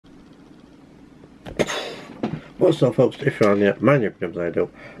What's up folks, if you're on here, my name is Eyup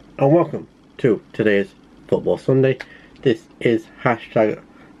and welcome to today's Football Sunday. This is hashtag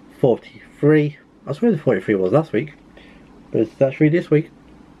 43. I swear the 43 was last week, but it's actually this week.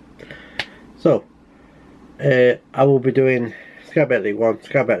 So, I will be doing Sky Bet League 1,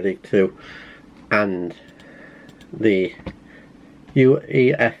 Sky Bet League 2 and the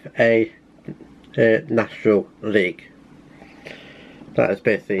UEFA National League. That is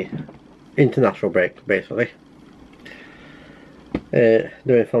basically international break, basically.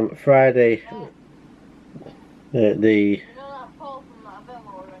 Doing from Friday the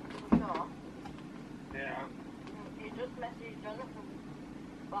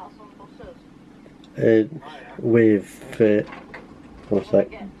with one sec.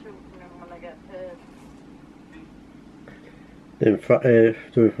 Doing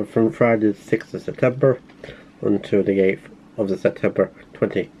from Friday the 6th of September until the 8th of September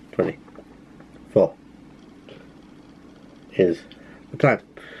 2024 is the time,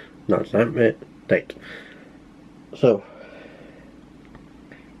 not time, date. So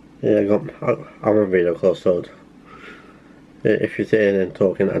yeah, I'm a video close, so if you're sitting and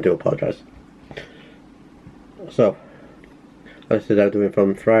talking, I do apologise. So as I said, I'm doing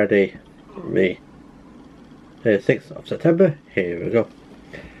from Friday the 6th of September. Here we go.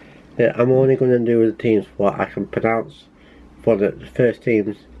 I'm only going to do the teams what I can pronounce. For the first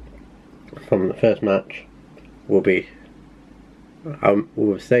teams from the first match will be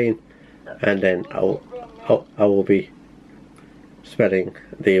we'll be saying, and then I will be spelling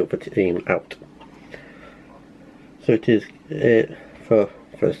the other team out. So it is for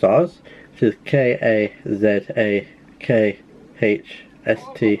stars. It is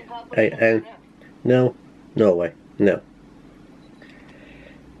Kazakastan. No, Norway. No.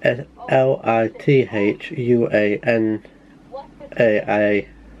 Lithuania.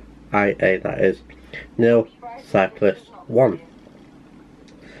 That is. No. Cyprus 1.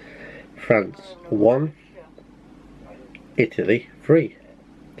 France 1. Italy 3.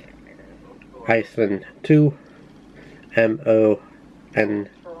 Iceland 2. Montenegro.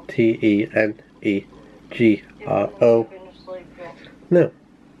 No.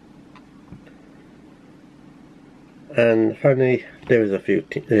 And finally, there is a few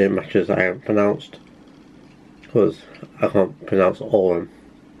matches I haven't pronounced because I can't pronounce all of them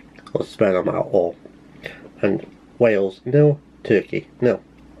or spell them out all. And Wales, no. Turkey, no.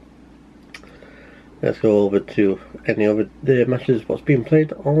 Let's go over to any other matches what's being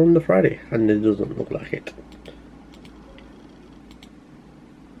played on the Friday, and it doesn't look like it.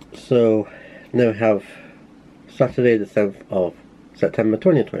 So now we have Saturday the 7th of September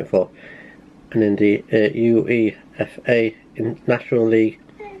 2024, and in the UEFA National League,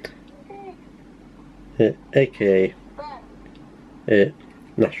 aka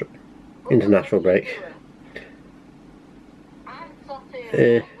international break.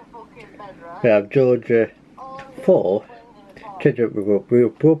 We have Georgia 4, Czech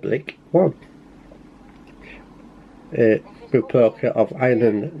Republic 1, Republic of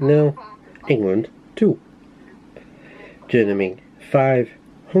Ireland 0, England 2, Germany 5,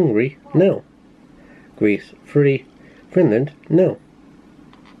 Hungary 0, Greece 3, Finland 0,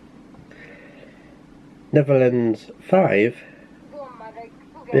 Netherlands 5,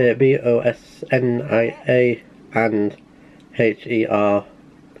 Bosnia and Herzegovina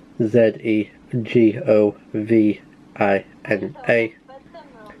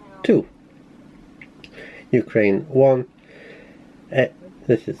 2, Ukraine 1.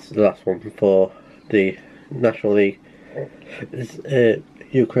 This is the last one for the National League.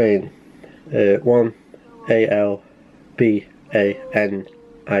 Ukraine 1, Albania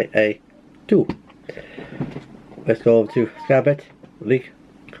 2. Let's go over to Sky Bet League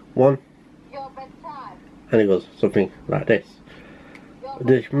 1, and it goes something like this.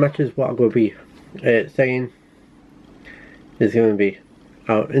 The matches what I'm going to be saying is going to be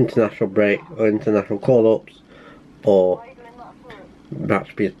our international break or international call-ups or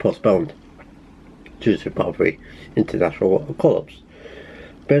match being postponed due to probably international call-ups.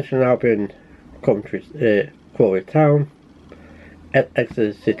 Benson Albion, Coventry, Crawley Town,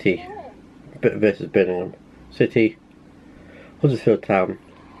 Exeter City versus Birmingham City, Huddersfield Town,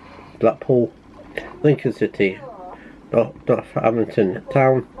 Blackpool, Lincoln City, Northampton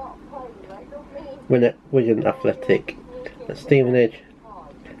Town, Wigan Athletic, Stevenage,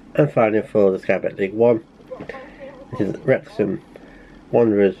 and finally for the Sky Bet League 1, it is Wrexham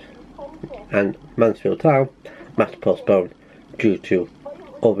Wanderers and Mansfield Town, match postponed due to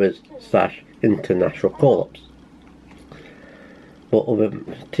others / international call-ups. But other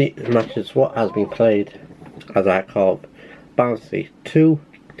matches what has been played, as I call Barnsley 2,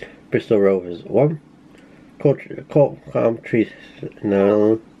 Bristol Rovers 1,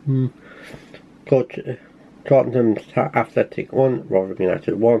 Tottenham Athletic 1, Rotherham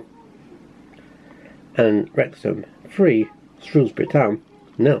United 1, and Wrexham 3, Shrewsbury Town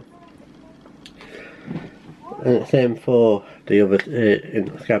 0. And the same for the other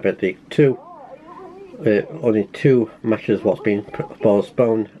in Sky Bet League 2. Only 2 matches what's been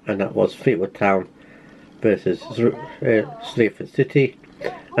postponed, and that was Fleetwood Town versus Sleaford City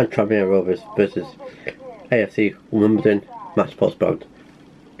and Tranmere Rovers versus AFC Wimbledon, match postponed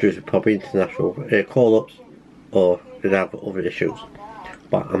due to probably international call-ups or they have other issues,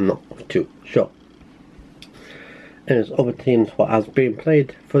 but I'm not too sure. And there's other teams what has been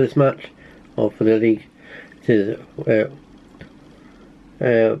played for this match or for the league. It is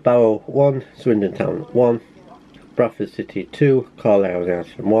Barrow 1, Swindon Town 1, Bradford City 2, Carlisle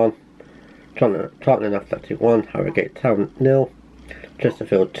United 1, Tottenham Athletic 1, Harrogate Town 0,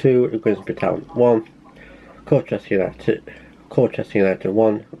 Chesterfield 2, Grimsby Town 1, Colchester United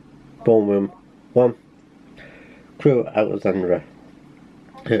 1, Bournemouth 1, Crewe Alexandra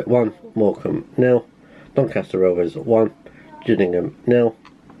 1, Morecambe 0, Doncaster Rovers 1, Gillingham 0,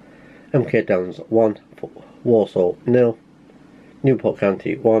 MK Dons 1, Walsall 0, Newport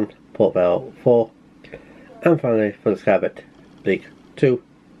County 1, Port Vale 4, and finally for the Sky Bet League 2,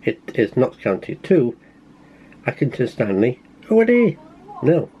 it is Notts County 2, Accrington Stanley 0.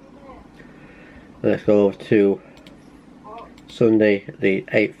 Let's go over to Sunday the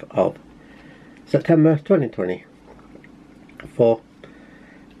 8th of September 2024.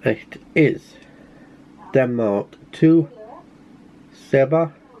 It is Denmark 2,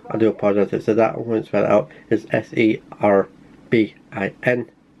 Seba. I do apologise if I said that. I'm going to spell it out. It's SERBIN.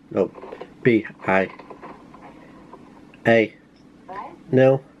 No, BIA.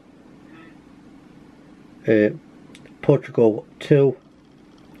 0. Portugal 2.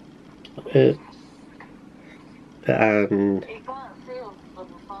 And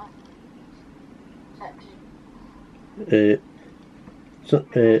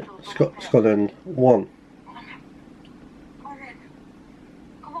Scotland 1.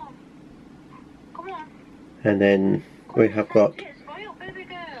 And then we have got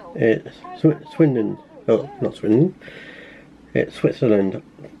Swindon, oh not Swindon, it's Switzerland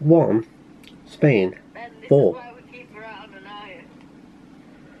 1, Spain 4.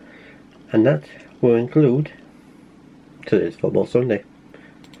 And that will include today's Football Sunday.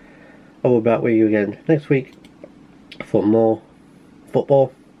 I will be back with you again next week for more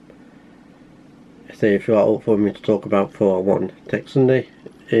football. So if you are up for me to talk about 4-1 next Sunday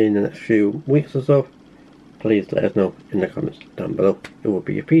in the next few weeks or so, please let us know in the comments down below. It would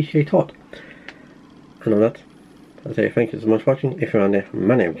be appreciated. And on that, I say thank you so much for watching. If you're on there,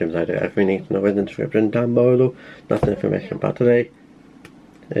 my name is James. I do everything you need to know in the description down below. That's the information about today.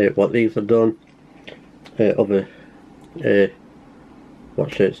 What leagues I've done,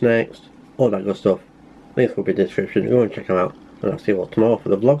 what shirts next, all that good stuff. Links will be in the description. Go and check them out, and I'll see you all tomorrow for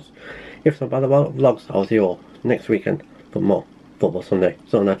the vlogs. If not by the vlogs, I'll see you all next weekend for more Football Sunday.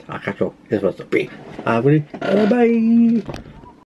 So on that, I'll catch you all in the rest of the week. Bye.